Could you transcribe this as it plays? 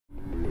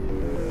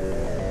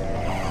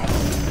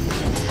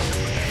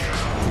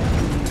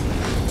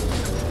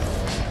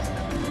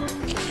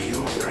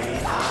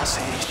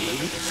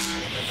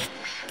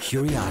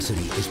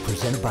Curiosity is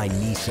presented by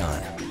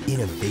Nissan.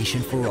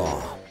 Innovation for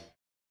all.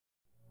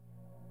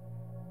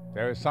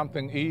 There is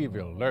something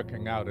evil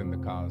lurking out in the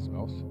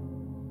cosmos.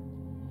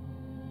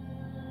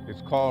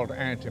 It's called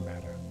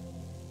antimatter.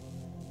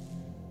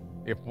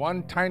 If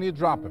one tiny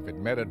drop of it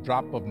met a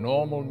drop of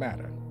normal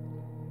matter,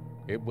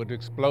 it would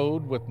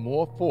explode with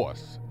more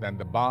force than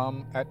the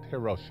bomb at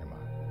Hiroshima.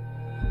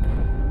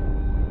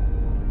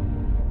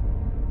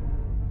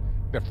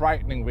 The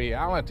frightening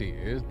reality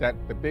is that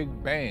the Big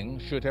Bang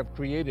should have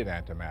created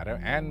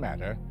antimatter and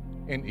matter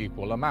in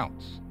equal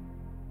amounts.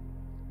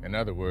 In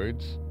other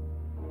words,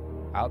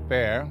 out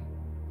there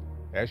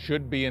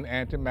should be an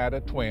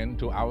antimatter twin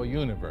to our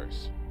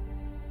universe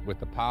with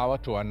the power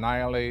to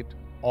annihilate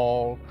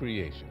all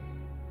creation.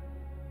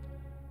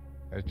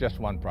 There's just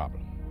one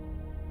problem.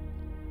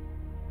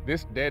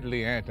 This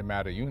deadly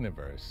antimatter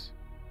universe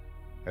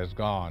has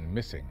gone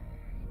missing.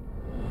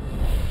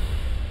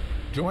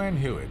 Joanne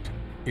Hewitt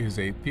is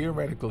a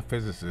theoretical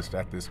physicist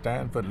at the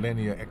Stanford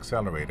Linear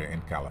Accelerator in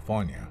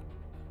California.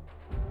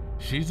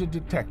 She's a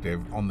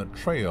detective on the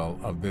trail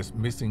of this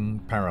missing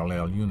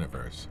parallel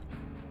universe.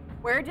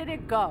 Where did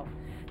it go?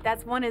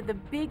 That's one of the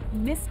big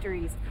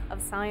mysteries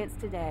of science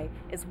today,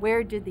 is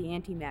where did the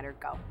antimatter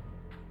go?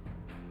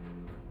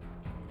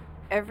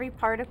 Every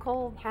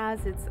particle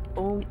has its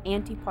own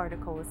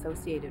antiparticle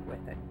associated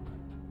with it.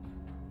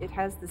 It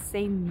has the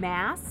same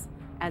mass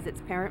as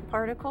its parent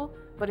particle,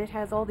 but it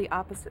has all the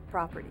opposite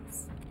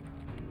properties.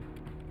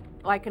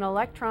 Like an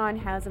electron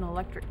has an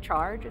electric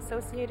charge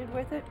associated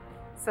with it,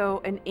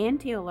 so an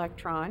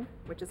anti-electron,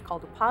 which is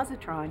called a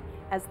positron,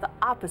 has the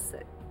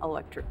opposite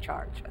electric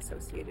charge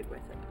associated with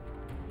it.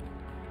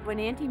 When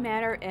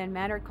antimatter and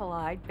matter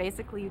collide,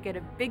 basically you get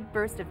a big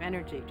burst of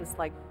energy, just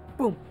like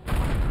boom.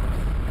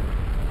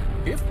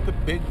 If the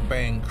Big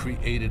Bang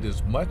created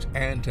as much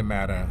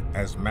antimatter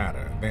as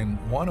matter, then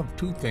one of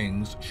two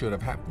things should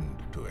have happened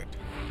to it.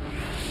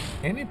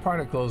 Any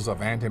particles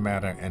of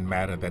antimatter and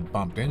matter that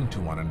bumped into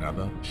one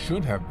another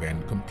should have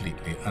been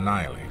completely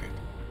annihilated.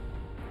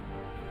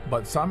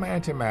 But some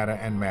antimatter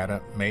and matter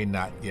may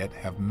not yet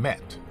have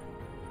met,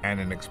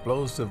 and an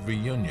explosive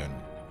reunion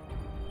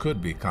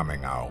could be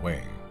coming our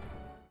way.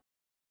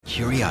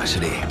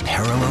 Curiosity,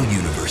 Parallel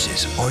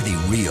Universes. Are they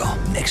real?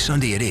 Next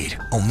Sunday at 8,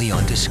 only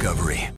on Discovery.